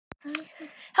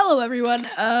Hello, everyone.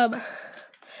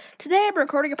 Today I'm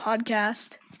recording a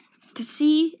podcast to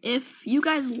see if you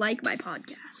guys like my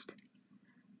podcast.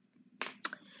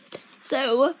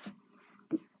 So,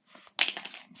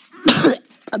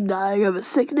 I'm dying of a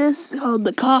sickness called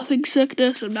the coughing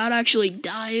sickness. I'm not actually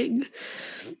dying,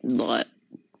 but,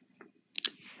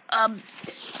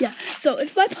 yeah. So,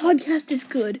 if my podcast is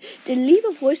good, then leave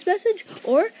a voice message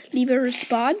or leave a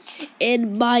response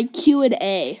in my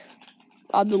Q&A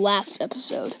on the last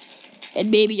episode.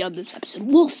 And maybe on this episode.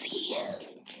 We'll see.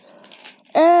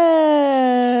 Anyway.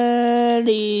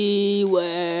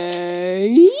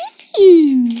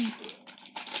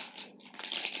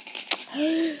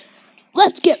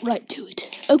 Let's get right to it.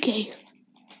 Okay.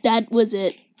 That was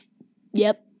it.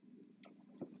 Yep.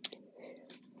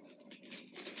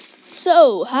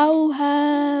 So, how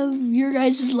have your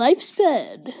guys' lives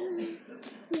been?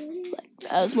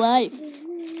 How's life?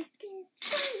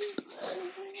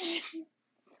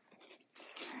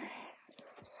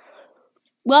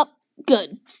 Well,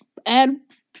 good. And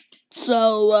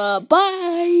so,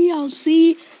 bye. I'll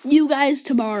see you guys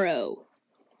tomorrow.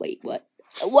 Wait, what?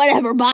 Whatever, bye.